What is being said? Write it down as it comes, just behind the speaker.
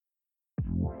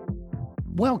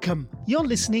Welcome. You're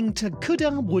listening to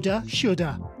Coulda, Woulda,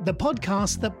 Shoulda, the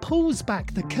podcast that pulls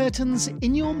back the curtains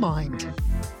in your mind.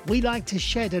 We like to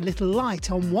shed a little light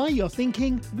on why you're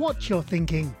thinking what you're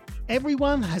thinking.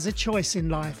 Everyone has a choice in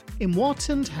life, in what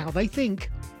and how they think.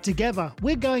 Together,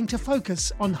 we're going to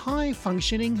focus on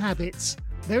high-functioning habits.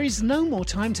 There is no more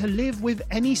time to live with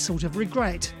any sort of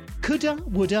regret. Coulda,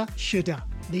 Woulda, Shoulda,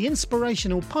 the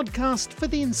inspirational podcast for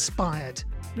the inspired.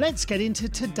 Let's get into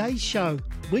today's show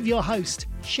with your host,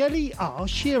 Shelley R.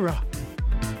 Shearer.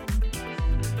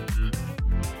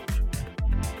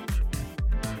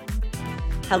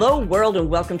 Hello, world, and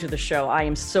welcome to the show. I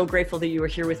am so grateful that you are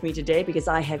here with me today because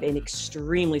I have an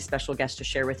extremely special guest to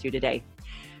share with you today.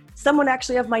 Someone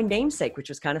actually of my namesake, which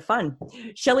was kind of fun.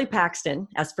 Shelley Paxton,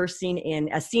 as seen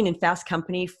in Fast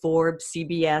Company, Forbes,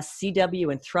 CBS,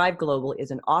 CW, and Thrive Global,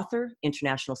 is an author,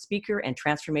 international speaker, and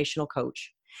transformational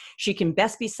coach. She can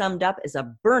best be summed up as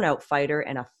a burnout fighter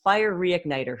and a fire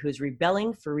reigniter who's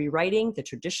rebelling for rewriting the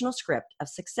traditional script of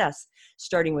success,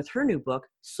 starting with her new book,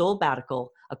 Soulbatical,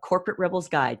 A Corporate Rebel's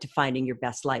Guide to Finding Your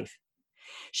Best Life.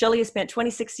 Shelley has spent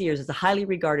 26 years as a highly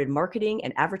regarded marketing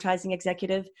and advertising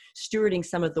executive, stewarding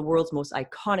some of the world's most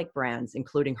iconic brands,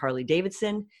 including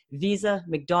Harley-Davidson, Visa,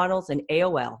 McDonald's, and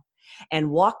AOL, and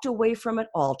walked away from it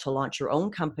all to launch her own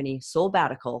company,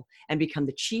 Soulbatical, and become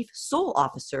the chief soul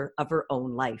officer of her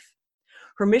own life.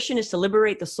 Her mission is to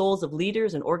liberate the souls of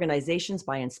leaders and organizations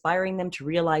by inspiring them to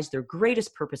realize their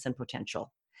greatest purpose and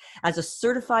potential. As a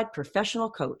certified professional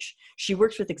coach, she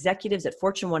works with executives at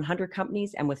Fortune 100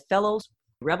 companies and with fellow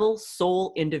rebel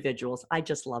soul individuals. I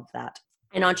just love that.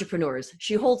 And entrepreneurs.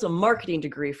 She holds a marketing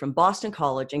degree from Boston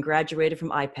College and graduated from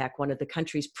IPEC, one of the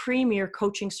country's premier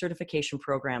coaching certification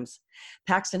programs.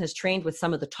 Paxton has trained with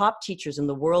some of the top teachers in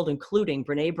the world, including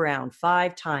Brené Brown,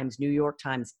 5 times New York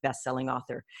Times bestselling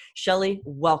author. Shelley,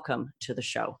 welcome to the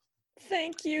show.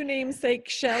 Thank you, namesake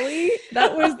Shelley.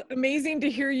 That was amazing to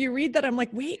hear you read that. I'm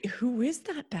like, wait, who is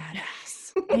that badass?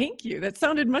 Thank you. That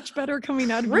sounded much better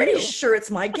coming out of you. Pretty sure it's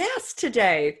my guest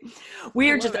today.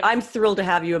 I'm thrilled to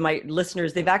have you, and my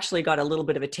listeners, they've actually got a little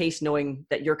bit of a taste knowing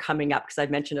that you're coming up because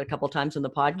I've mentioned it a couple of times on the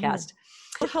podcast.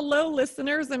 Well, hello,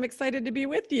 listeners. I'm excited to be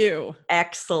with you.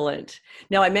 Excellent.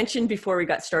 Now, I mentioned before we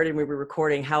got started, when we were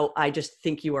recording, how I just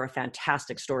think you are a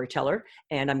fantastic storyteller.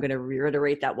 And I'm going to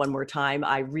reiterate that one more time.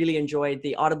 I really enjoyed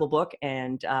the Audible book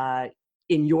and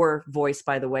in your voice,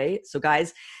 by the way. So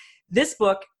guys, this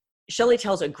book, Shelley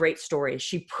tells a great story.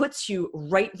 She puts you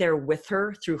right there with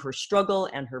her through her struggle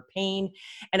and her pain.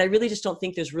 And I really just don't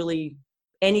think there's really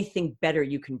anything better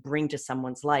you can bring to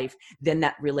someone's life than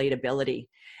that relatability.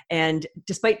 And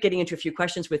despite getting into a few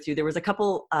questions with you, there was a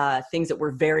couple things that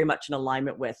were very much in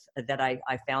alignment with that I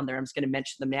found there. I'm just going to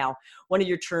mention them now. One of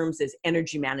your terms is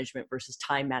energy management versus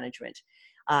time management.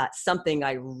 Something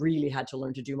I really had to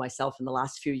learn to do myself in the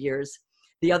last few years.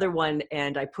 The other one,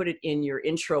 and I put it in your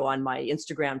intro on my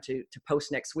Instagram to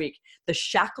post next week, the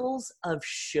shackles of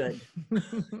should.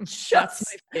 That's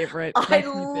my favorite. I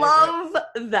love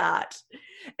that.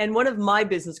 And one of my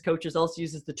business coaches also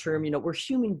uses the term, we're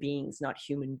human beings, not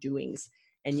human doings.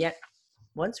 And yet,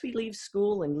 once we leave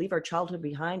school and leave our childhood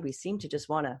behind, we seem to just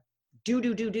want to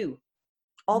do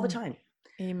all the time.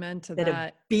 Amen to that. That.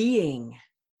 Of being.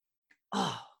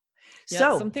 Oh. Yeah,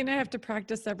 so something I have to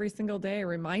practice every single day. I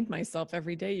remind myself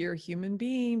every day, you're a human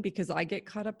being, because I get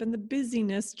caught up in the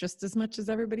busyness just as much as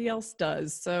everybody else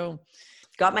does. So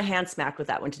got my hand smacked with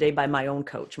that one today by my own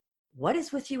coach. What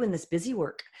is with you in this busy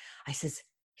work? He says,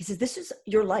 this is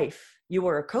your life. You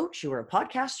are a coach, you are a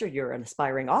podcaster, you're an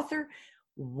aspiring author.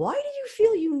 Why do you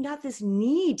feel you have this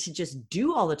need to just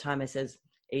do all the time? I says,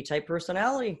 A-type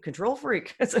personality, control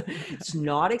freak. It's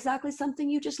not exactly something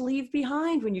you just leave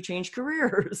behind when you change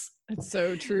careers. It's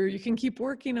so true. You can keep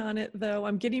working on it, though.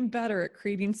 I'm getting better at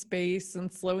creating space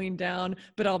and slowing down,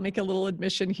 but I'll make a little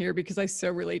admission here because I so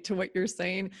relate to what you're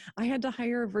saying. I had to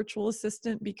hire a virtual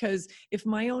assistant because if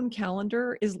my own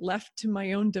calendar is left to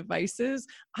my own devices,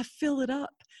 I fill it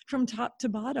up from top to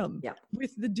bottom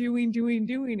with the doing,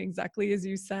 exactly as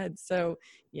you said. So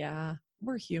yeah,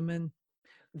 we're human.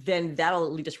 Then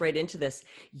that'll lead us right into this.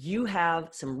 You have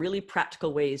some really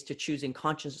practical ways to choosing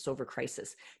consciousness over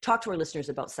crisis. Talk to our listeners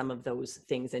about some of those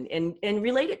things and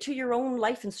relate it to your own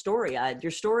life and story.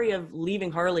 Your story of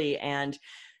leaving Harley and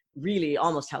really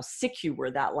almost how sick you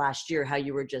were that last year, how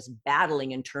you were just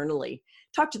battling internally.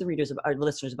 Talk to the readers, our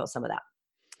listeners, about some of that.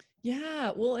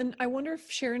 Yeah, well, and I wonder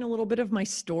if sharing a little bit of my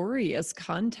story as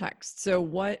context. So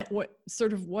what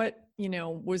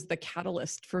was the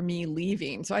catalyst for me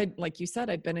leaving? So like you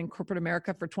said, I'd been in corporate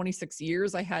America for 26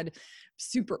 years. I had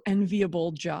super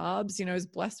enviable jobs. I was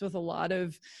blessed with a lot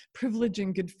of privilege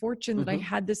and good fortune that I Mm-hmm.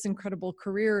 had this incredible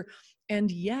career.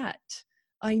 And yet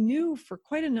I knew for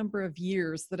quite a number of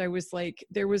years that I was like,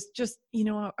 there was just,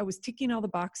 I was ticking all the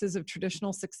boxes of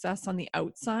traditional success on the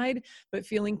outside, but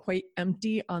feeling quite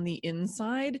empty on the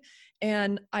inside.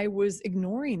 And I was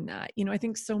ignoring that. I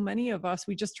think so many of us,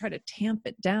 we just try to tamp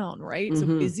it down, right? So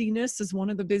Mm-hmm.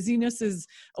 busyness is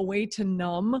a way to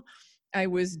numb. I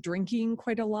was drinking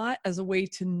quite a lot as a way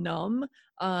to numb.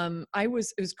 It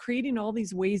was creating all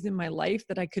these ways in my life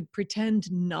that I could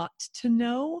pretend not to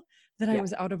know that I Yeah.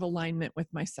 was out of alignment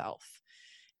with myself.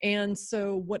 And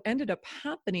so what ended up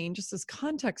happening, just as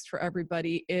context for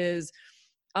everybody, is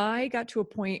I got to a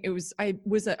point, I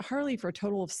was at Harley for a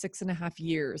total of 6.5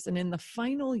 years. And in the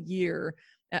final year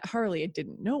at Harley, I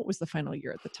didn't know it was the final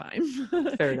year at the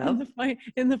time. Fair enough.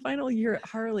 In the final year at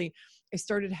Harley, I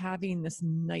started having this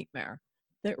nightmare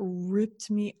that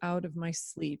ripped me out of my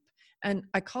sleep. And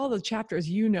I call the chapter, as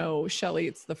you know, Shelley,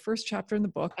 it's the first chapter in the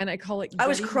book, and I call it I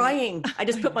was Getting crying. I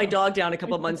just I put my know. dog down a I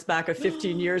couple of months back of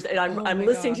 15 know. years, and I'm Oh I'm my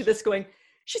listening to gosh. this going,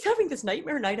 she's having this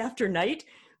nightmare night after night.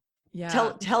 Yeah.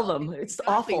 Tell Well, them it's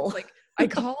exactly. It's awful. like I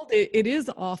called it, it is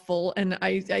awful. And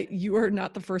you are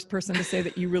not the first person to say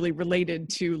that you really related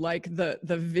to like the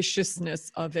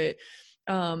viciousness of it.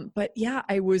 But yeah,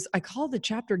 I called the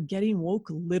chapter Getting Woke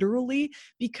literally,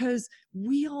 because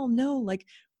we all know like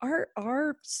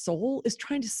our soul is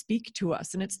trying to speak to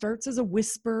us, and it starts as a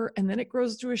whisper, and then it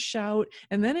grows to a shout,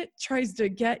 and then it tries to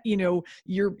get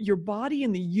your body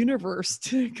and the universe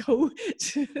to go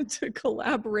to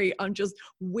collaborate on just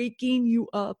waking you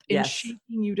up and Yes.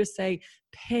 shaking you to say,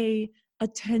 pay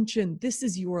attention, this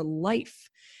is your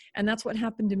life. And that's what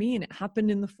happened to me, and it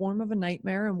happened in the form of a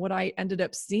nightmare. And what I ended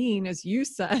up seeing, as you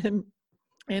said,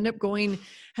 I end up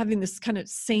having this kind of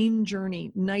same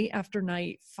journey night after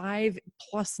night, 5+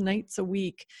 nights a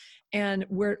week. And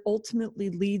where it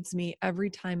ultimately leads me every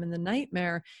time in the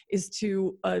nightmare is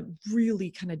to a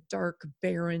really kind of dark,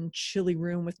 barren, chilly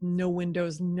room with no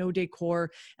windows, no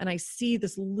decor. And I see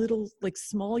this little, like,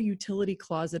 small utility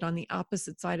closet on the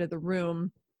opposite side of the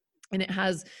room. And it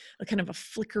has a kind of a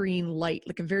flickering light,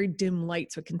 like a very dim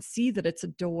light. So I can see that it's a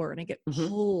door, and I get Mm-hmm.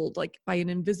 pulled like by an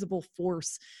invisible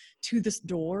force to this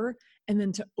door, and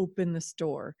then to open this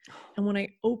door. And when I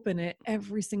open it,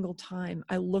 every single time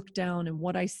I look down, and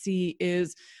what I see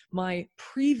is my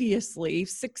previously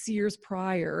 6 years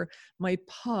prior, my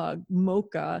pug,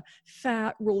 Mocha,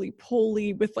 fat,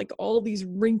 roly-poly with like all these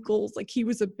wrinkles, like he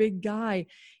was a big guy.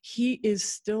 He is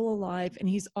still alive, and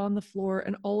he's on the floor,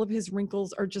 and all of his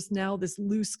wrinkles are just now this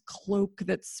loose cloak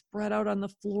that's spread out on the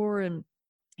floor, and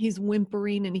he's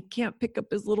whimpering, and he can't pick up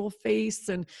his little face,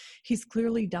 and he's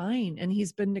clearly dying, and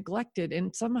he's been neglected,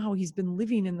 and somehow he's been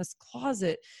living in this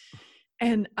closet.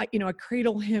 And I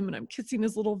cradle him, and I'm kissing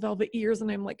his little velvet ears, and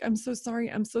I'm like, I'm so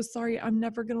sorry, I'm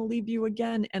never going to leave you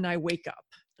again. And I wake up.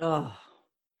 Oh,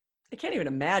 I can't even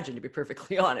imagine, to be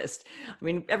perfectly honest. I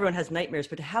mean, everyone has nightmares,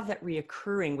 but to have that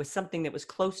reoccurring with something that was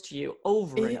close to you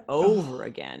over and over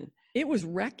again. It was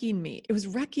wrecking me. It was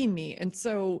wrecking me. And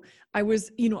so I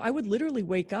would literally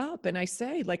wake up, and I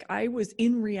say, like, I was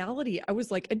in reality, I was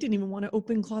like, I didn't even want to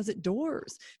open closet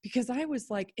doors, because I was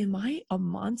like, am I a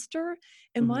monster?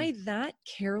 Am Mm-hmm. I that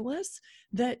careless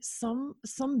that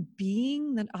some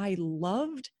being that I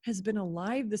loved has been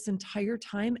alive this entire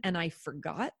time, and I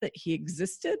forgot that he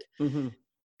existed? Mm-hmm.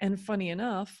 And funny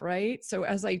enough, right? So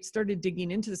as I started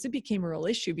digging into this, it became a real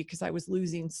issue, because I was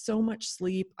losing so much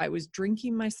sleep. I was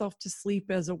drinking myself to sleep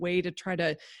as a way to try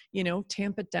to,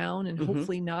 tamp it down and Mm-hmm.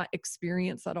 hopefully not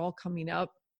experience that all coming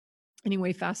up.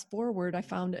 Anyway, fast forward, I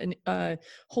found a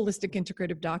holistic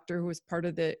integrative doctor who was part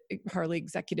of the Harley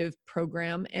executive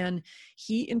program, and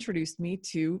he introduced me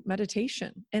to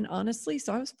meditation. And honestly,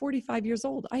 so I was 45 years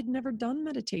old. I'd never done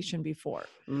meditation before.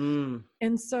 Mm.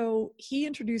 And so he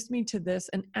introduced me to this.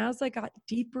 And as I got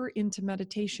deeper into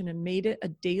meditation and made it a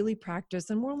daily practice,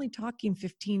 and we're only talking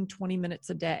 15, 20 minutes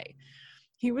a day,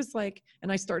 he was like,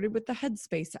 and I started with the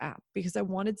Headspace app because I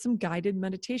wanted some guided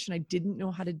meditation. I didn't know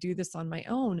how to do this on my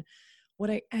own. What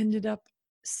I ended up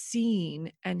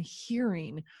seeing and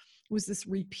hearing was this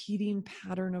repeating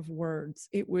pattern of words.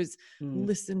 It was Mm.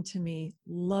 listen to me,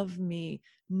 love me,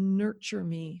 nurture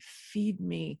me, feed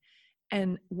me.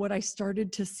 And what I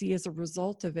started to see as a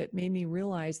result of it made me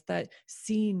realize that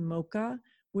seeing Mocha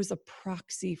was a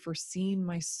proxy for seeing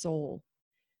my soul,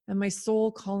 and my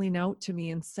soul calling out to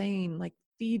me and saying, like,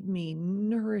 feed me,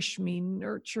 nourish me,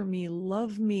 nurture me,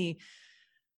 love me,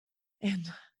 and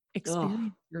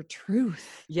experience your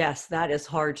truth. Yes, that is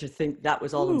hard to think that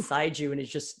was all Ooh. inside you and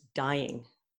it's just dying.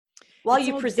 While It's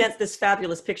you all present just this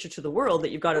fabulous picture to the world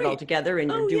that you've got it all right. together and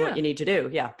you're Oh, doing what yeah. you need to do.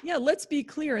 Yeah. Yeah, let's be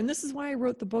clear. And this is why I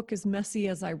wrote the book as messy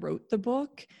as I wrote the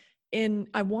book. And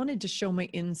I wanted to show my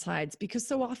insides because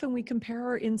so often we compare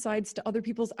our insides to other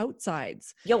people's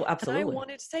outsides. Yo, And I absolutely.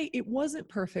 wanted to say it wasn't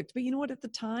perfect. But you know what? At the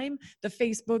time, the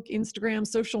Facebook, Instagram,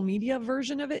 social media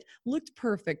version of it looked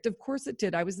perfect. Of course it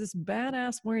did. I was this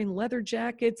badass wearing leather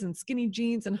jackets and skinny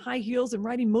jeans and high heels and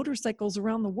riding motorcycles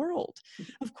around the world.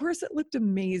 Of course it looked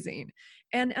amazing.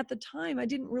 And at the time, I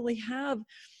didn't really have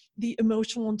the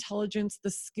emotional intelligence,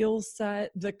 the skill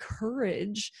set, the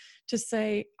courage to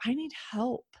say, I need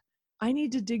help. I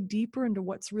need to dig deeper into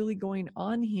what's really going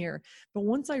on here. But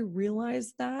once I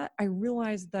realized that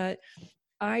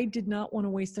I did not want to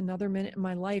waste another minute in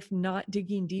my life not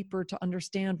digging deeper to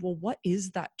understand, well, what is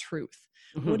that truth?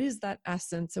 Mhm. What is that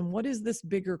essence? And what is this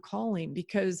bigger calling?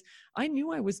 Because I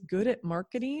knew I was good at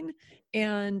marketing.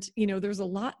 And, there's a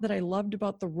lot that I loved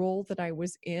about the role that I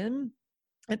was in.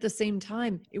 At the same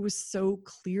time, it was so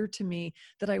clear to me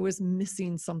that I was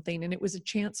missing something, and it was a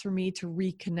chance for me to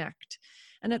reconnect.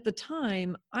 And at the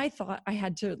time, I thought I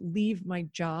had to leave my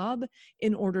job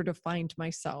in order to find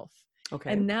myself.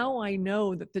 Okay. And now I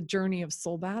know that the journey of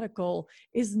Soulbatical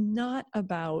is not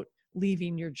about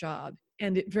leaving your job,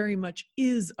 and it very much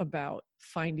is about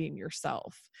finding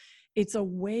yourself. It's a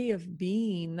way of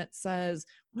being that says,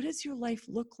 what does your life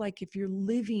look like if you're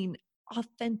living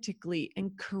authentically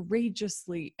and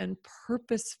courageously and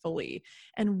purposefully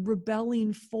and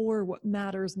rebelling for what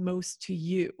matters most to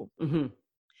you? Mm-hmm.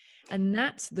 And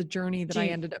that's the journey that I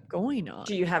ended up going on.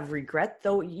 Do you have regret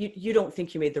though? You don't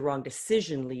think you made the wrong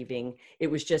decision leaving. It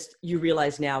was just, you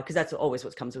realize now, because that's always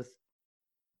what comes with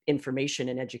information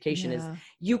and education, is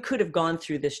you could have gone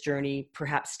through this journey,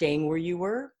 perhaps staying where you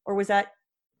were, or was that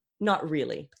not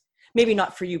really? Maybe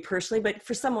not for you personally, but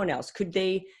for someone else. Could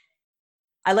they?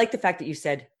 I like the fact that you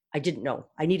said, I didn't know.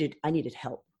 I needed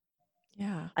help.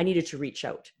 Yeah. I needed to reach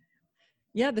out.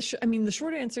 Yeah. The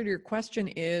short answer to your question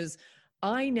is,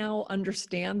 I now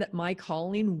understand that my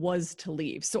calling was to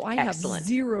leave. So I have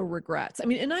zero regrets.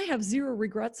 And I have zero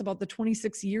regrets about the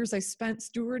 26 years I spent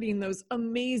stewarding those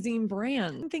amazing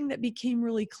brands. One thing that became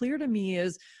really clear to me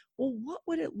is, well, what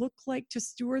would it look like to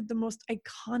steward the most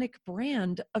iconic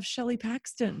brand of Shelley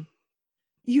Paxton?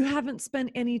 You haven't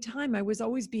spent any time. I was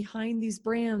always behind these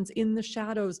brands in the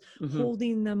shadows,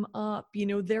 holding them up.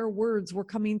 Their words were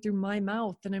coming through my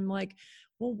mouth. And I'm like,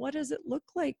 well, what does it look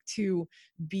like to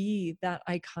be that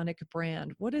iconic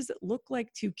brand? What does it look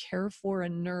like to care for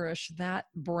and nourish that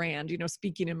brand?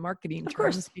 Speaking in marketing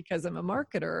terms, because I'm a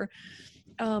marketer.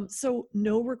 So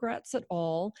no regrets at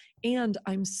all. And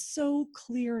I'm so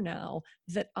clear now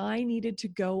that I needed to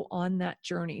go on that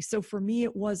journey. So for me,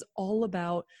 it was all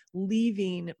about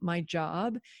leaving my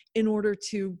job in order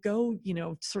to go,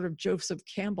 sort of Joseph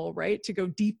Campbell, right? To go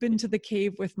deep into the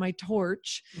cave with my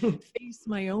torch, face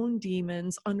my own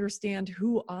demons, understand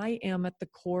who I am at the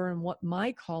core and what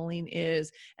my calling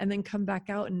is, and then come back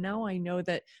out. And now I know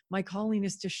that my calling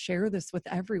is to share this with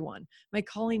everyone. My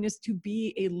calling is to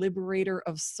be a liberator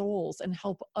of souls and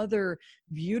help other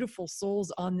beautiful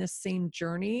souls on this same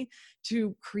journey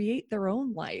to create their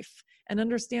own life and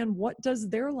understand, what does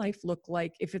their life look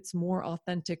like if it's more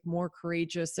authentic, more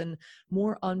courageous, and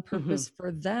more on purpose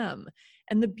for them.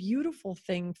 And the beautiful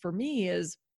thing for me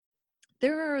is,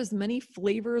 there are as many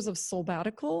flavors of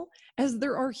Soulbatical as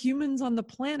there are humans on the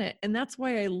planet. And that's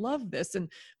why I love this.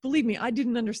 And believe me, I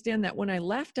didn't understand that. When I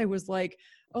left, I was like,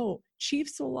 oh, Chief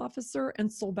Soul Officer and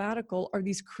Soulbatical are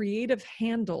these creative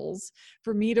handles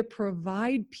for me to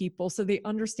provide people so they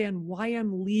understand why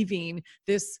I'm leaving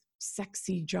this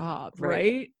sexy job,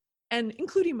 right? And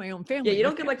including my own family. Yeah, you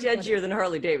don't get much edgier than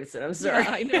Harley Davidson. I'm sorry.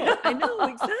 Yeah, I know,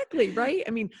 exactly, right?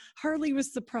 Harley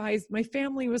was surprised. My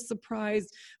family was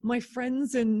surprised. My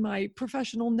friends in my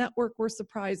professional network were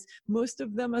surprised. Most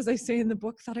of them, as I say in the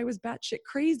book, thought I was batshit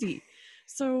crazy.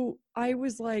 So I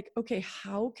was like, okay,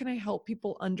 how can I help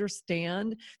people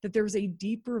understand that there's a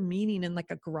deeper meaning and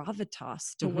like a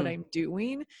gravitas to what I'm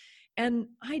doing? And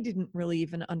I didn't really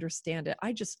even understand it.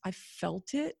 I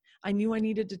felt it. I knew I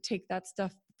needed to take that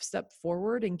step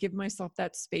forward and give myself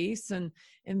that space and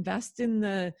invest in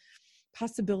the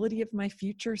possibility of my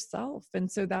future self.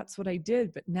 And so that's what I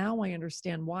did. But now I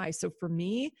understand why. So for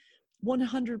me,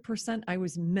 100%, I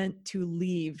was meant to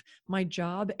leave my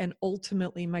job and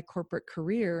ultimately my corporate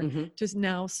career to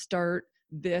now start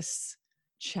this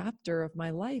chapter of my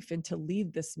life and to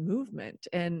lead this movement.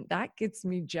 And that gets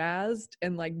me jazzed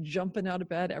and like jumping out of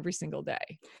bed every single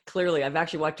day. Clearly, I've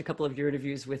actually watched a couple of your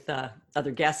interviews with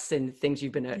other guests and things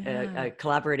you've been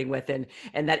collaborating with, and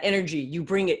that energy, you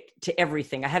bring it to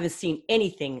everything. I haven't seen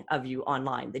anything of you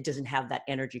online that doesn't have that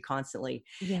energy constantly.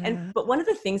 But one of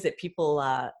the things that people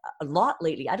a lot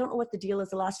lately, I don't know what the deal is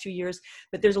the last few years,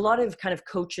 but there's a lot of kind of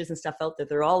coaches and stuff out there.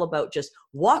 They're all about just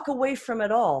walk away from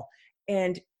it all.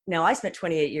 And now I spent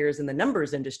 28 years in the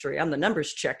numbers industry. I'm the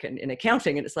numbers chick in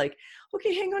accounting. And it's like,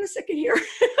 okay, hang on a second here.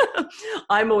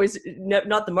 I'm always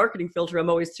not the marketing filter. I'm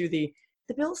always through the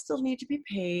bills still need to be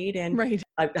paid. And right.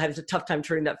 I have a tough time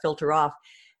turning that filter off.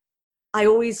 I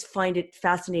always find it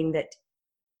fascinating that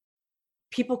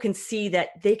people can see that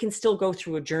they can still go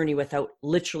through a journey without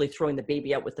literally throwing the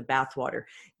baby out with the bathwater.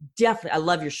 Definitely. I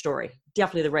love your story.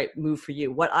 Definitely the right move for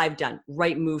you. What I've done,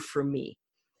 right move for me.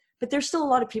 But there's still a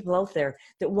lot of people out there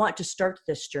that want to start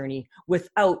this journey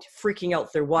without freaking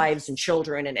out their wives and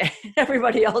children and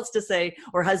everybody else to say,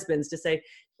 or husbands to say,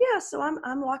 yeah, so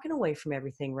I'm walking away from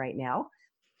everything right now.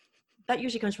 That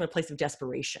usually comes from a place of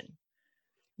desperation.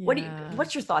 Yeah.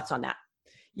 What's your thoughts on that?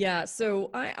 Yeah.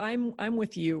 So I'm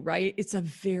with you, right? It's a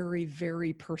very,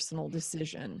 very personal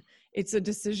decision. It's a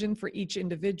decision for each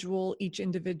individual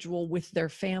with their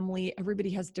family. Everybody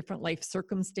has different life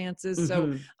circumstances. Mm-hmm.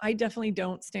 So I definitely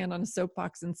don't stand on a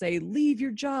soapbox and say, leave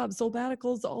your job.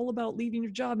 Soulbatical is all about leaving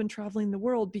your job and traveling the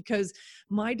world, because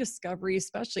my discovery,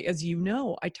 especially as you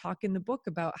know, I talk in the book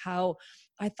about how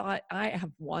I thought I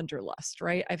have wanderlust,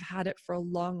 right? I've had it for a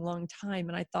long, long time.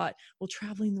 And I thought, well,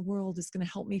 traveling the world is going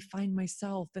to help me find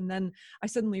myself. And then I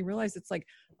suddenly realized it's like,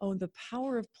 oh, the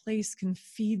power of place can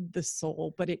feed the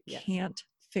soul, but it can't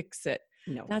fix it.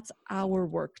 No. That's our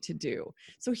work to do.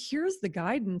 So here's the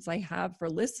guidance I have for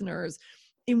listeners.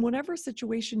 In whatever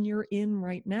situation you're in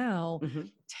right now,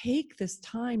 take this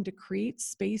time to create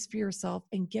space for yourself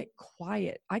and get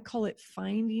quiet. I call it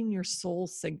finding your soul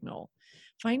signal.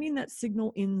 Finding that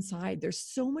signal inside. There's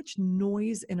so much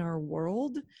noise in our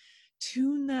world.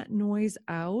 Tune that noise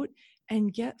out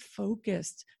and get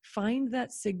focused. Find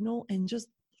that signal and just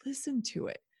listen to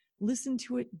it. Listen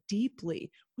to it deeply.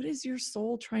 What is your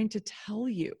soul trying to tell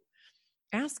you?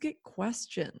 Ask it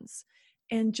questions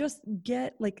and just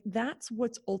get like, that's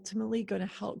what's ultimately going to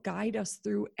help guide us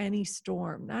through any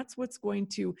storm. That's what's going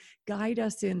to guide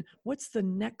us in what's the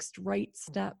next right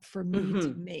step for me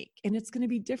to make. And it's going to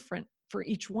be different for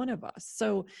each one of us.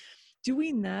 So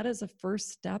doing that as a first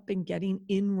step in getting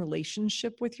in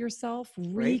relationship with yourself,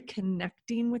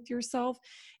 reconnecting with yourself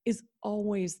is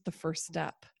always the first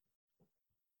step.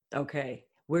 Okay.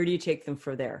 Where do you take them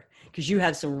from there? Because you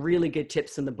have some really good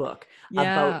tips in the book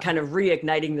about kind of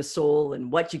reigniting the soul and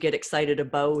what you get excited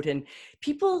about. And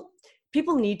people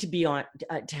need to be on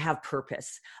to have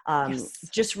purpose.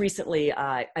 Just recently,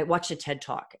 I watched a TED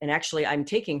Talk, and actually I'm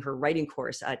taking her writing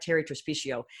course, Terry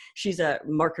Trespicio. She's a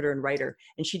marketer and writer,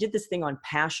 and she did this thing on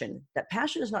passion. That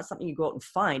passion is not something you go out and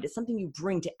find. It's something you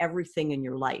bring to everything in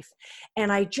your life.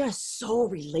 And I just so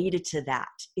related to that.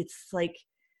 It's like,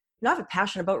 I have a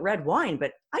passion about red wine,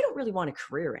 but I don't really want a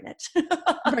career in it.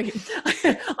 Right.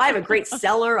 I have a great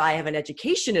cellar. I have an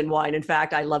education in wine. In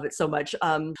fact, I love it so much.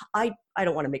 I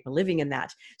don't want to make a living in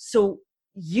that. So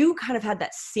you kind of had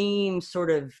that same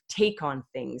sort of take on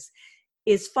things,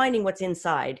 is finding what's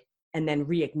inside and then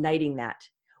reigniting that.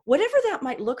 Whatever that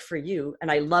might look for you. And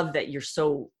I love that you're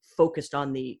so focused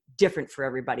on the different for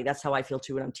everybody. That's how I feel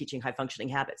too when I'm teaching high functioning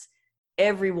habits.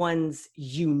 Everyone's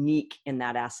unique in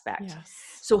that aspect. Yes.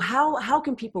 So how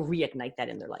can people reignite that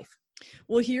in their life?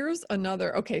 Well, here's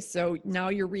another. Okay. So now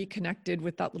you're reconnected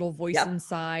with that little voice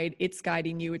inside. It's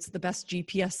guiding you. It's the best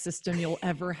GPS system you'll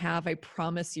ever have. I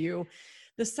promise you.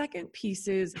 The second piece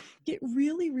is get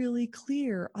really, really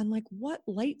clear on like what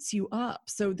lights you up.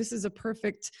 So this is a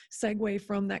perfect segue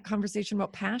from that conversation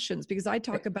about passions, because I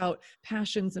talk about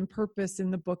passions and purpose in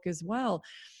the book as well.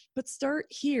 But start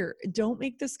here. Don't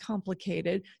make this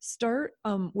complicated. Start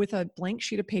with a blank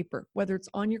sheet of paper, whether it's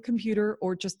on your computer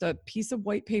or just a piece of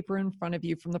white paper in front of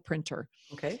you from the printer.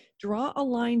 Okay. Draw a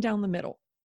line down the middle.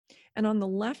 And on the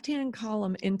left-hand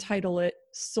column, entitle it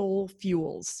Soul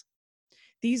Fuels.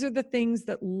 These are the things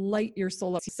that light your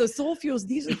soul up. So soul fuels,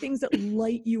 these are things that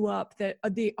light you up, that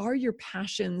they are your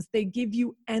passions. They give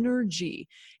you energy.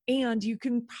 And you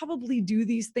can probably do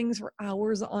these things for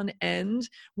hours on end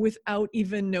without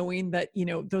even knowing that, you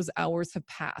know, those hours have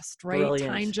passed, right?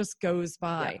 Brilliant. Time just goes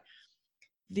by.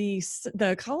 Yeah.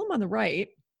 The column on the right,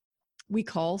 we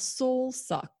call soul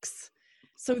sucks.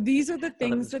 So these are the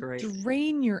things that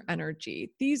drain your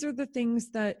energy. These are the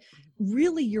things that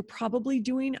really you're probably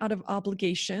doing out of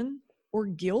obligation, or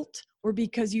guilt, or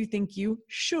because you think you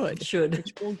should,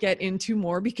 which we'll get into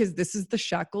more, because this is the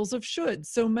shackles of should.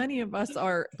 So many of us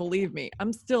are, believe me, I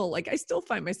still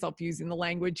find myself using the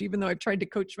language, even though I've tried to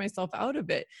coach myself out of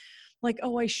it. Like,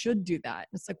 oh, I should do that.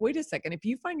 And it's like, wait a second. If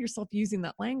you find yourself using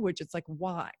that language, it's like,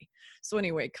 why? So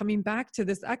anyway, coming back to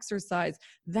this exercise,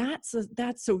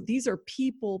 so these are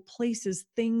people, places,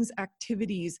 things,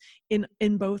 activities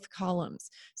in both columns.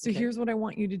 So here's what I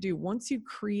want you to do. Once you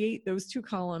create those two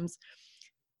columns,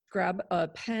 grab a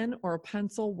pen or a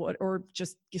pencil, or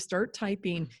just you start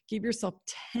typing, give yourself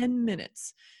 10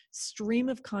 minutes, stream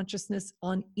of consciousness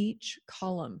on each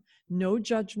column. No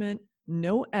judgment,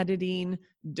 no editing.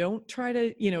 Don't try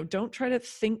to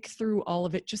think through all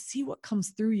of it. Just see what comes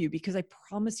through you, because I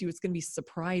promise you it's going to be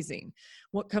surprising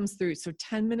what comes through. So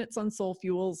 10 minutes on soul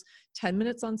fuels, 10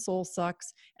 minutes on soul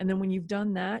sucks. And then when you've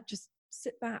done that, just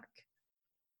sit back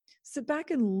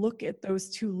and look at those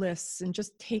two lists and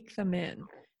just take them in.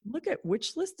 Look at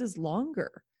which list is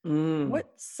longer.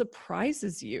 What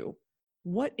surprises you?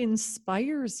 What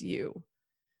inspires you?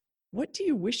 What do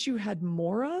you wish you had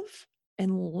more of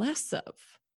and less of?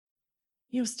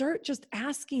 Start just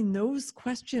asking those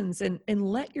questions and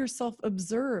let yourself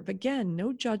observe. Again,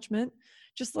 no judgment,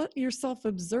 just let yourself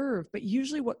observe. But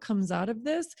usually what comes out of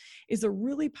this is a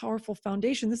really powerful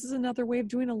foundation. This is another way of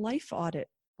doing a life audit,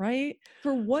 right?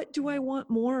 For what do I want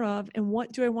more of and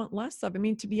what do I want less of? I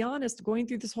mean, to be honest, going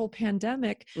through this whole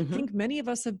pandemic, I think many of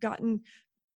us have gotten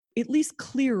at least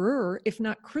clearer, if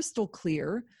not crystal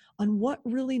clear, on what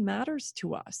really matters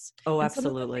to us. Oh, and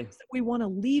absolutely. Some of the things that we want to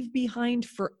leave behind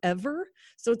forever.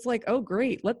 So it's like, oh,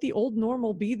 great. Let the old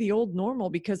normal be the old normal,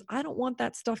 because I don't want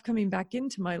that stuff coming back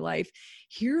into my life.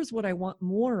 Here's what I want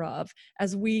more of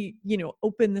as we,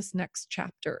 open this next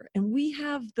chapter. And we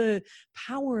have the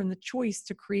power and the choice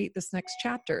to create this next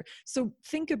chapter. So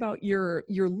think about your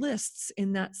lists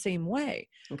in that same way.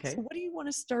 Okay. So what do you want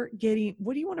to start getting?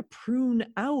 What do you want to prune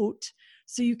out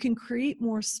so you can create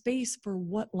more space for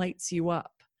what lights you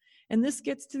up? And this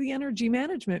gets to the energy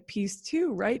management piece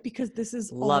too, right? Because this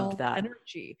is all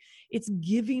energy. It's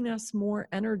giving us more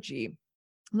energy.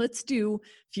 Let's do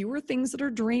fewer things that are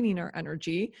draining our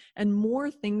energy and more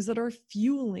things that are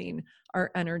fueling our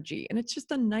energy. And it's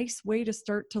just a nice way to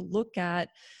start to look at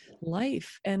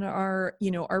life and our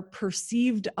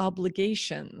perceived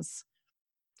obligations.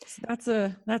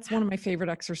 So that's one of my favorite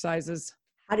exercises.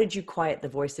 How did you quiet the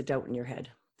voice of doubt in your head?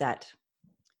 That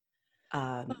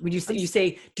when you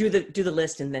say do the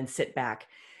list and then sit back,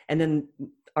 and then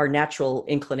our natural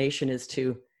inclination is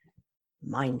to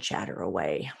mind chatter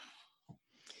away.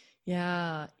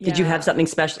 Yeah. Did you have something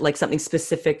special, like something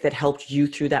specific that helped you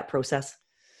through that process?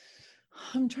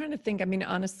 I'm trying to think. I mean,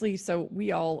 honestly, so we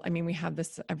have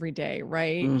this every day,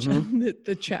 right?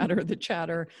 the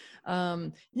chatter.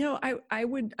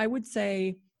 I would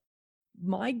say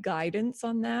my guidance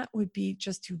on that would be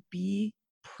just to be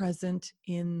present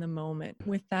in the moment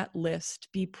with that list.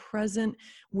 Be present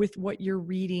with what you're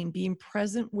reading, being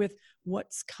present with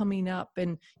what's coming up.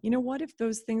 And you know what, if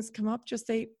those things come up, just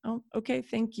say, oh, okay,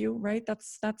 thank you, right?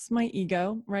 That's my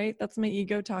ego, right? That's my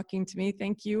ego talking to me.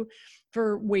 Thank you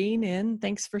for weighing in.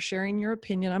 Thanks for sharing your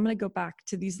opinion. I'm going to go back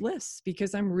to these lists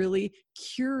because I'm really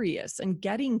curious, and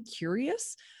getting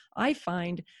curious, I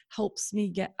find, helps me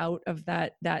get out of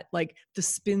that like the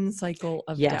spin cycle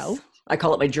of doubt. I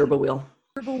call it my gerbil wheel.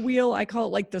 Wheel. I call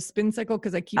it like the spin cycle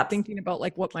because I keep thinking about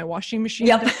like what my washing machine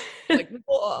does. Like,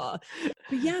 but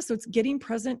yeah, so it's getting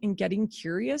present and getting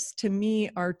curious, to me,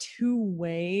 are two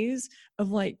ways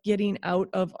of like getting out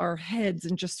of our heads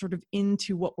and just sort of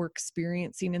into what we're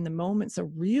experiencing in the moment.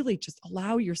 So really just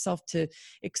allow yourself to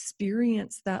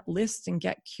experience that list and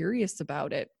get curious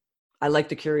about it. I like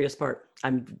the curious part.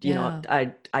 I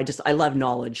love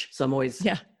knowledge. So I'm always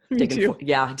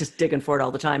digging for it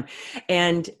all the time.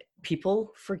 And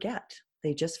people forget.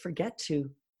 They just forget to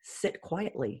sit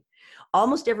quietly.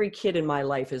 Almost every kid in my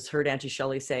life has heard Auntie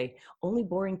Shelley say, only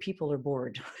boring people are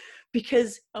bored.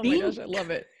 Because my gosh, I love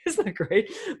it. Isn't that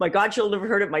great? My godchildren have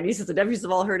heard it. My nieces and nephews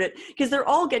have all heard it. Because they're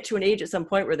all get to an age at some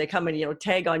point where they come and,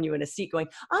 tag on you in a seat going,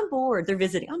 I'm bored. They're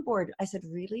visiting. I'm bored. I said,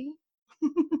 really?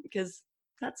 Because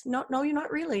no, you're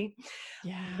not really.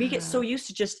 Yeah. We get so used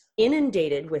to just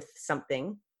inundated with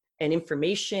something and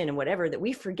information and whatever that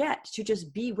we forget to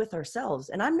just be with ourselves.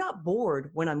 And I'm not bored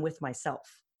when I'm with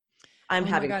myself. I'm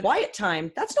having quiet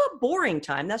time. That's not boring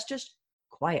time. That's just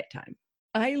quiet time.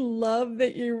 I love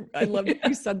that you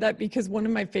said that, because one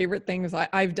of my favorite things,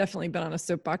 I've definitely been on a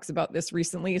soapbox about this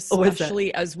recently,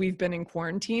 especially as we've been in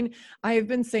quarantine. I have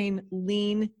been saying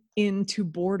lean into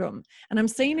boredom. And I'm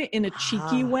saying it in a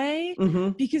cheeky way,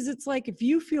 because it's like, if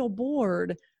you feel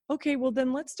bored, okay, well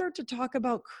then let's start to talk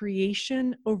about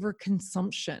creation over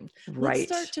consumption. Let's Right.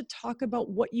 start to talk about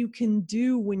what you can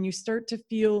do when you start to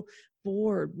feel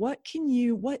bored. What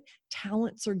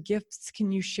talents or gifts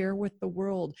can you share with the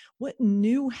world? What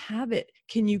new habit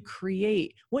can you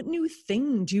create? What new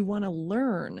thing do you want to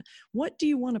learn? What do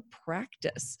you want to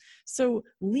practice? So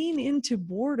lean into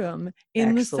boredom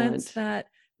in the sense Excellent. that,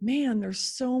 man, there's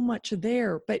so much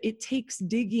there, but it takes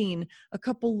digging a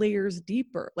couple layers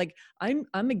deeper. Like I'm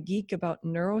a geek about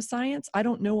neuroscience. I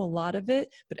don't know a lot of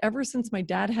it, but ever since my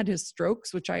dad had his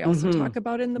strokes, which I also talk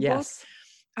about in the book, Yes.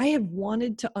 I have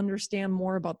wanted to understand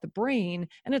more about the brain,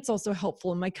 and it's also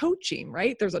helpful in my coaching,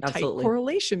 right? There's a tight Absolutely.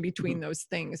 correlation between those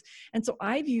things. And so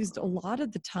I've used a lot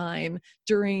of the time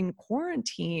during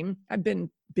quarantine, I've been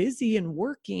busy and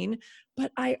working, but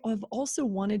I have also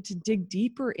wanted to dig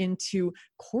deeper into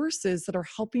courses that are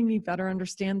helping me better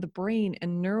understand the brain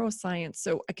and neuroscience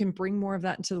so I can bring more of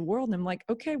that into the world. And I'm like,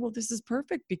 okay, well, this is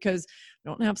perfect because I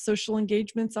don't have social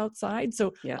engagements outside.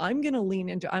 So Yeah. I'm going to lean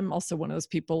into, I'm also one of those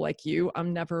people like you.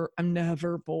 I'm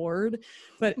never bored,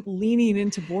 but leaning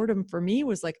into boredom for me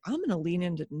was like, I'm going to lean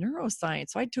into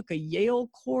neuroscience. So I took a Yale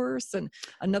course and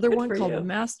another Good one for called you.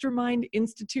 Mastermind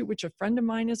Institute, which a friend of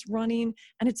mine is running,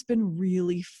 and it's been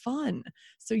really fun.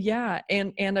 So yeah,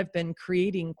 and I've been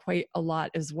creating quite a lot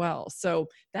as well. So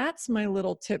that's my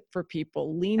little tip for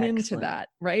people. Lean into Excellent. that,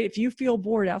 right? If you feel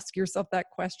bored, ask yourself that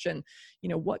question.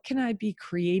 What can I be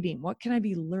creating? What can I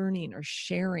be learning or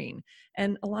sharing?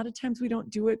 And a lot of times we don't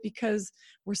do it because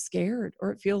we're scared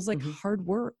or it feels like hard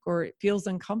work or it feels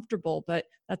uncomfortable, but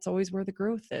that's always where the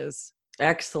growth is.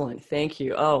 Excellent. Thank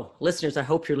you. Oh, listeners, I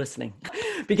hope you're listening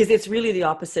because it's really the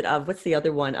opposite of what's the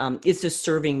other one? Is just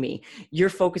serving me. You're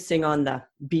focusing on the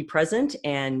be present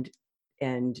and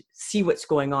see what's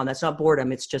going on. That's not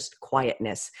boredom. It's just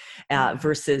quietness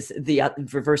versus the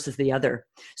other.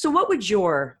 So what would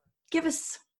give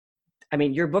us, I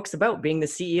mean, your book's about being the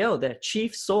CEO, the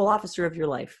chief soul officer of your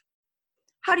life.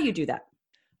 How do you do that?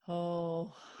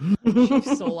 Oh, chief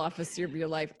soul officer of your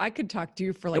life. I could talk to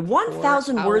you for like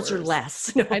 1,000 words or hours.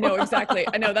 less. I know, exactly.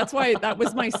 I know. That's why that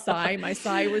was my sigh. My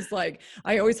sigh was like,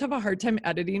 I always have a hard time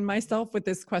editing myself with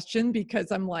this question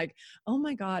because I'm like, oh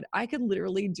my God, I could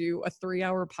literally do a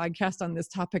 3-hour podcast on this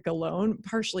topic alone,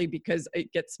 partially because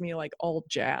it gets me like all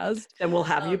jazzed. Then we'll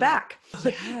have you back.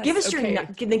 Yes, Give us okay.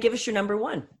 give us your number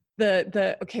one.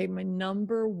 Okay, my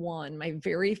number one, my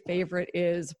very favorite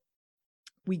is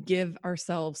we give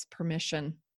ourselves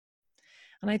permission.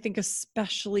 And I think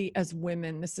especially as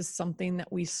women, this is something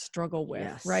that we struggle with,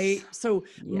 Yes. right? So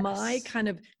Yes. my kind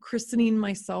of christening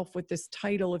myself with this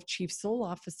title of Chief Soul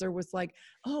Officer was like,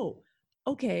 oh,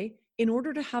 okay, in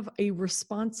order to have a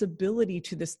responsibility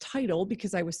to this title,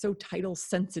 because I was so title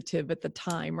sensitive at the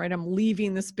time, right? I'm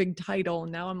leaving this big title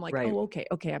and now I'm like, Right. oh,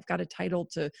 okay, I've got a title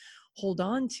to hold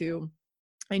on to.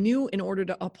 I knew in order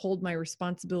to uphold my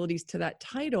responsibilities to that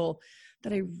title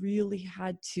that I really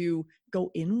had to go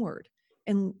inward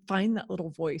and find that little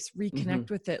voice,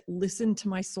 reconnect with it, listen to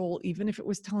my soul, even if it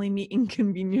was telling me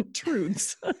inconvenient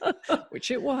truths, which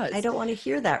it was. I don't want to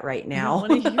hear that right now. I don't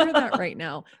want to hear that right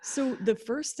now. So the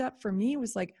first step for me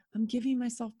was like, I'm giving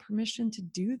myself permission to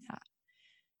do that.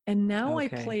 And now I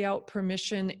play out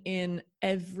permission in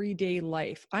everyday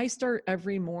life. I start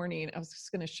every morning. I was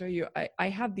just going to show you. I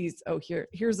have these. Oh,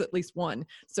 here's at least one.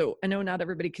 So I know not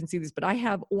everybody can see these, but I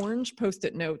have orange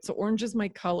Post-it notes. So orange is my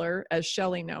color, as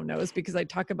Shelley now knows, because I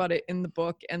talk about it in the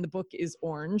book, and the book is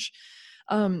orange.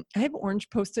 I have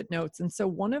orange Post-it notes. And so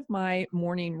one of my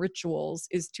morning rituals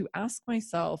is to ask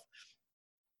myself,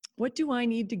 what do I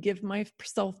need to give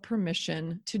myself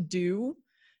permission to do,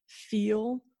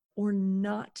 feel, or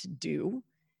not do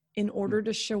in order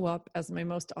to show up as my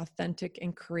most authentic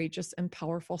and courageous and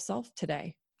powerful self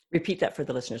today? Repeat that for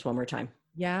the listeners one more time.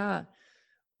 Yeah.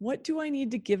 What do I need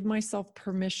to give myself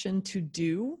permission to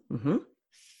do,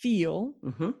 feel,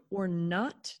 or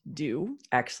not do?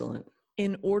 Excellent.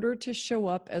 In order to show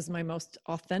up as my most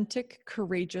authentic,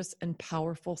 courageous, and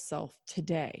powerful self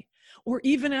today? Or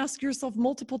even ask yourself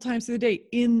multiple times through the day,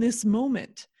 in this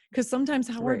moment. Because sometimes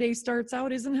how our day starts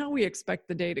out isn't how we expect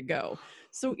the day to go.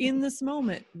 So in this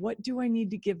moment, what do I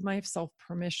need to give myself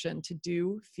permission to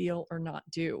do, feel, or not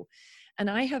do? And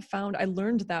I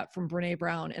learned that from Brene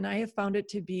Brown, and I have found it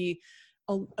to be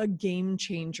a game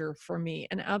changer for me,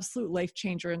 an absolute life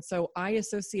changer. And so I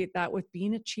associate that with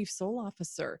being a chief soul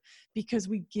officer, because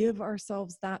we give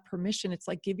ourselves that permission. It's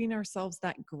like giving ourselves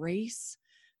that grace,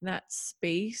 that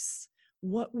space,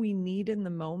 what we need in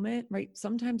the moment, right?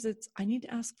 Sometimes it's, I need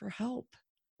to ask for help,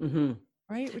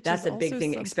 right? Which That's is a big also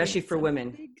thing, something, especially it's for a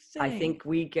women. big I thing. think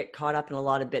we get caught up in a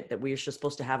lot of it that we are just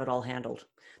supposed to have it all handled,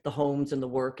 the homes and the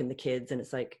work and the kids. And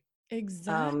it's like,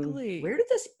 Exactly. where did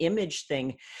this image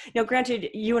thing, now, granted,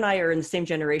 you and I are in the same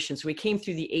generation. So we came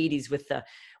through the 80s with the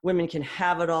women can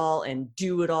have it all and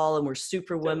do it all. And we're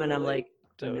super women. I'm Totally. like,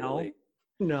 Totally.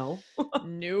 no.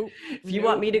 Nope. If you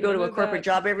want Nope. me to go None to a of corporate that.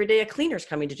 job every day, a cleaner's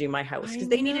coming to do my house I because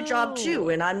they need a job too. know.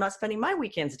 And I'm not spending my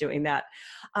weekends doing that.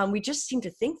 We just seem to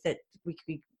think that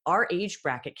our age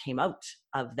bracket came out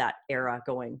of that era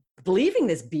going, believing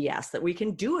this BS that we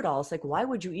can do it all. It's like, why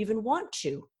would you even want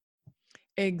to?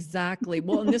 Exactly.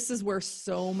 Well, and this is where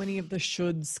so many of the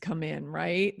shoulds come in,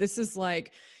 right? This is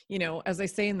like, as I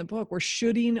say in the book, we're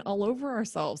shoulding all over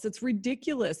ourselves. It's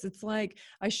ridiculous. It's like,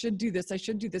 I should do this. I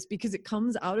should do this, because it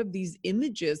comes out of these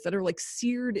images that are like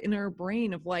seared in our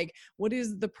brain of like, what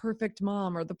is the perfect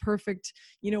mom or the perfect,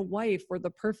 wife or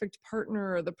the perfect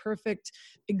partner or the perfect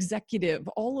executive,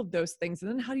 all of those things. And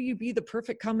then how do you be the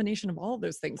perfect combination of all of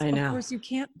those things? I Of know. course you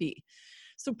can't be.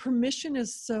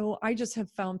 So I just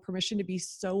have found permission to be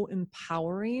so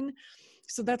empowering.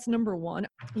 So that's number one.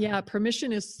 Yeah,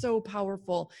 permission is so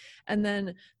powerful. And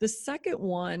then the second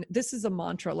one, this is a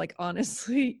mantra, like,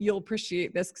 honestly, you'll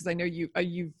appreciate this because I know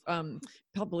you've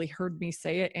probably heard me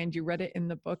say it and you read it in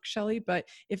the book, Shelley, but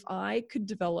if I could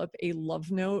develop a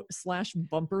love note /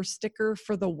 bumper sticker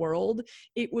for the world,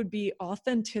 it would be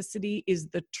authenticity is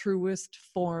the truest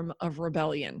form of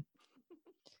rebellion.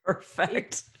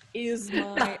 Perfect.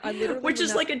 I literally, which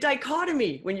is like a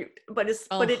dichotomy but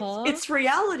it's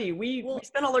reality. We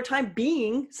spend all our time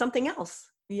being something else,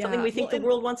 something we think the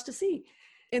world wants to see.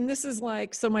 And this is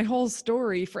like, so my whole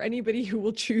story, for anybody who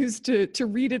will choose to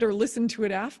read it or listen to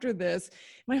it after this,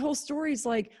 my whole story is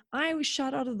like, I was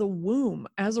shot out of the womb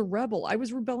as a rebel. I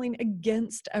was rebelling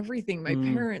against everything, my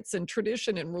parents and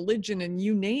tradition and religion and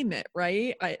you name it,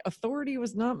 right? Authority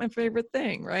was not my favorite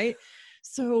thing, right?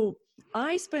 So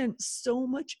I spent so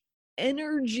much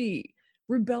energy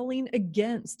rebelling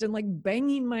against and like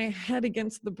banging my head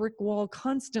against the brick wall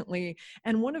constantly.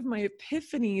 And one of my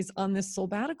epiphanies on this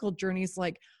sabbatical journey is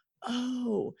like,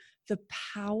 oh, the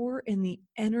power and the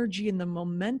energy and the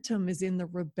momentum is in the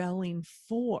rebelling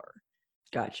for.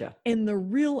 Gotcha. And the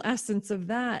real essence of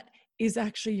that is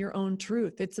actually your own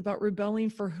truth. It's about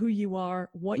rebelling for who you are,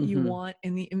 what you want,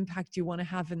 and the impact you want to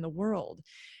have in the world.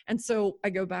 And so I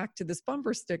go back to this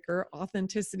bumper sticker,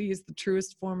 authenticity is the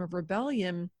truest form of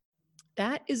rebellion.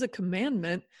 That is a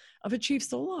commandment of a chief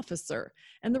soul officer.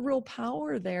 And the real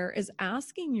power there is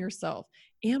asking yourself,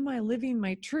 am I living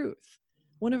my truth?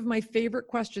 One of my favorite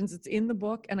questions, it's in the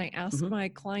book, and I ask my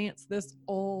clients this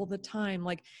all the time,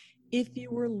 like, if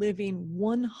you were living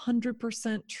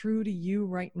 100% true to you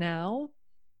right now,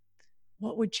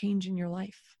 what would change in your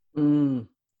life?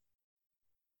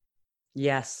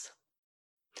 Yes.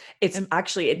 It's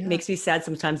actually, it makes me sad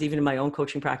sometimes, even in my own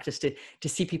coaching practice, to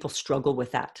see people struggle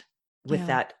with that.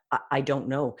 I don't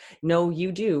know. No,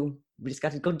 you do. We just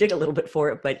got to go dig a little bit for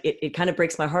it, but it kind of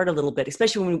breaks my heart a little bit,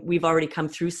 especially when we've already come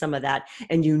through some of that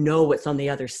and what's on the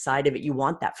other side of it. You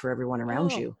want that for everyone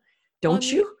around you.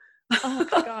 Don't you? Oh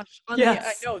my gosh.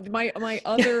 Yes. I know my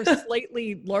other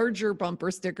slightly larger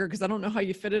bumper sticker, because I don't know how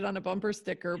you fit it on a bumper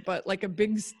sticker, but like a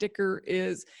big sticker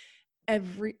is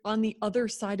on the other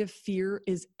side of fear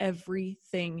is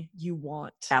everything you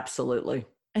want. Absolutely.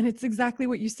 And it's exactly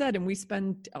what you said. And we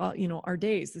spend, our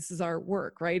days, this is our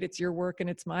work, right? It's your work and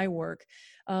it's my work.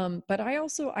 But I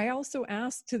also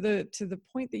ask to the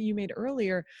point that you made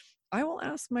earlier, I will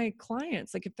ask my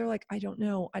clients, like, if they're like, I don't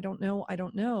know.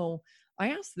 I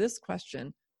ask this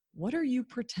question: what are you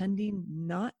pretending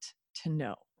not to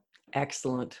know?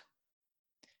 Excellent.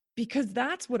 Because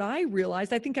that's what I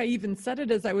realized. I think I even said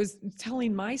it as I was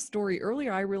telling my story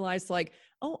earlier. I realized, like,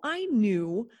 oh, I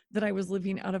knew that I was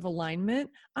living out of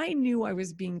alignment. I knew I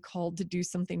was being called to do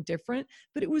something different,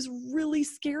 but it was really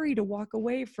scary to walk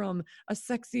away from a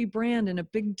sexy brand and a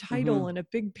big title and a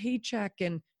big paycheck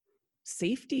and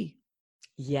safety.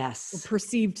 Yes.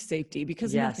 Perceived safety,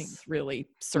 because nothing's really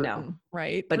certain,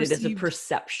 right? But it is a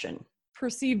perception.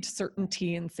 Perceived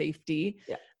certainty and safety.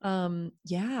 And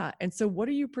so what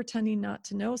are you pretending not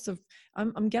to know? So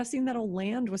I'm guessing that'll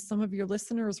land with some of your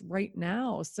listeners right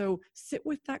now. So sit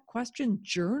with that question,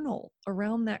 journal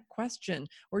around that question,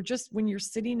 or just when you're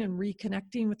sitting and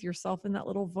reconnecting with yourself and that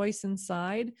little voice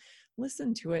inside,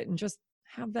 listen to it and just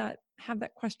have that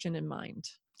question in mind.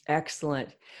 Excellent.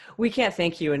 We can't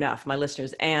thank you enough, my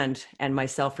listeners and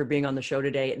myself, for being on the show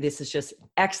today. This is just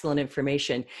excellent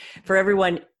information for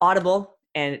everyone. Audible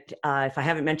And if I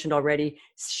haven't mentioned already,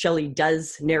 Shelley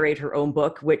does narrate her own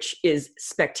book, which is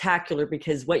spectacular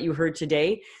because what you heard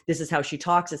today, this is how she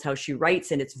talks, is how she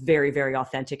writes, and it's very, very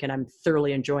authentic, and I'm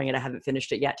thoroughly enjoying it. I haven't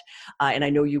finished it yet, and I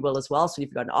know you will as well. So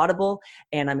you've got an Audible,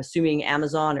 and I'm assuming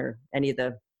Amazon or any of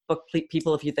the book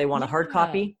people, if they want a hard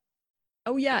copy.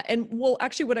 Oh, yeah. And well,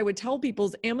 actually, what I would tell people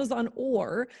is Amazon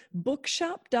or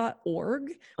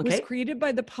bookshop.org was created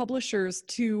by the publishers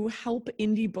to help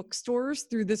indie bookstores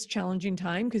through this challenging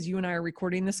time, because you and I are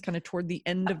recording this kind of toward the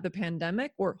end of the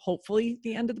pandemic, or hopefully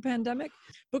the end of the pandemic.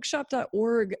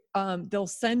 Bookshop.org, they'll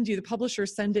send you, the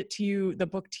publishers send it to you, the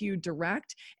book to you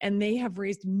direct, and they have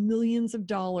raised millions of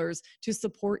dollars to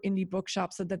support indie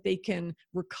bookshops so that they can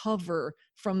recover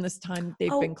from this time they've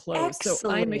been closed. Excellent.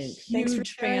 So I'm a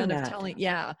huge fan of telling,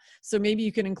 so maybe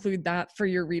you can include that for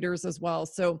your readers as well.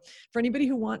 So for anybody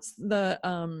who wants the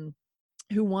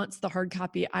hard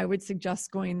copy, I would suggest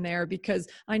going there, because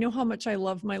I know how much I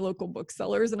love my local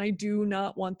booksellers and I do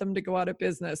not want them to go out of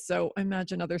business. So I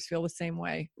imagine others feel the same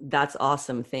way. That's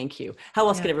awesome. Thank you. How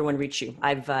else can everyone reach you?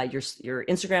 I've your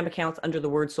Instagram account's under the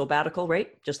word Soulbatical,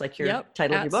 right? Just like your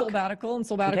title of your book. Soulbatical, and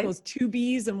Soulbatical is 2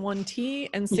 B's and 1 T,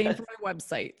 and same for my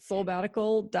website,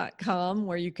 soulbatical.com,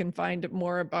 where you can find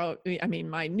more about,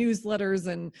 my newsletters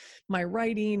and my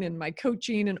writing and my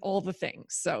coaching and all the things.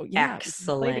 So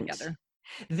excellent. We can play together.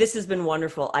 This has been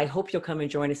wonderful. I hope you'll come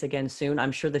and join us again soon.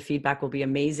 I'm sure the feedback will be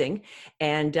amazing.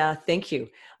 And thank you.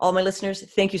 All my listeners,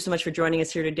 thank you so much for joining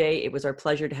us here today. It was our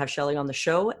pleasure to have Shelley on the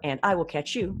show, and I will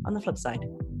catch you on the flip side.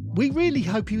 We really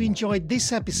hope you enjoyed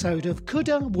this episode of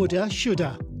Coulda, Woulda,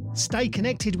 Shoulda. Stay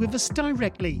connected with us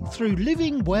directly through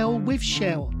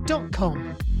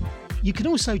livingwellwithshell.com. You can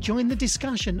also join the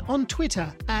discussion on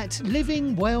Twitter at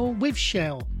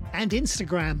livingwellwithshell and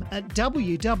Instagram at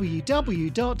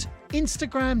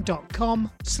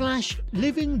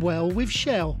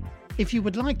www.instagram.com/livingwellwithshell. If you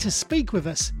would like to speak with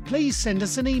us, please send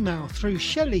us an email through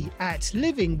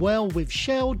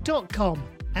shelley@livingwellwithshell.com.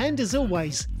 And as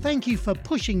always, thank you for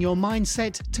pushing your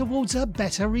mindset towards a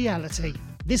better reality.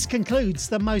 This concludes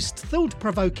the most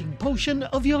thought-provoking portion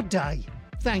of your day.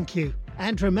 Thank you.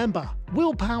 And remember,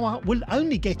 willpower will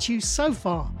only get you so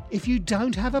far if you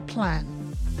don't have a plan.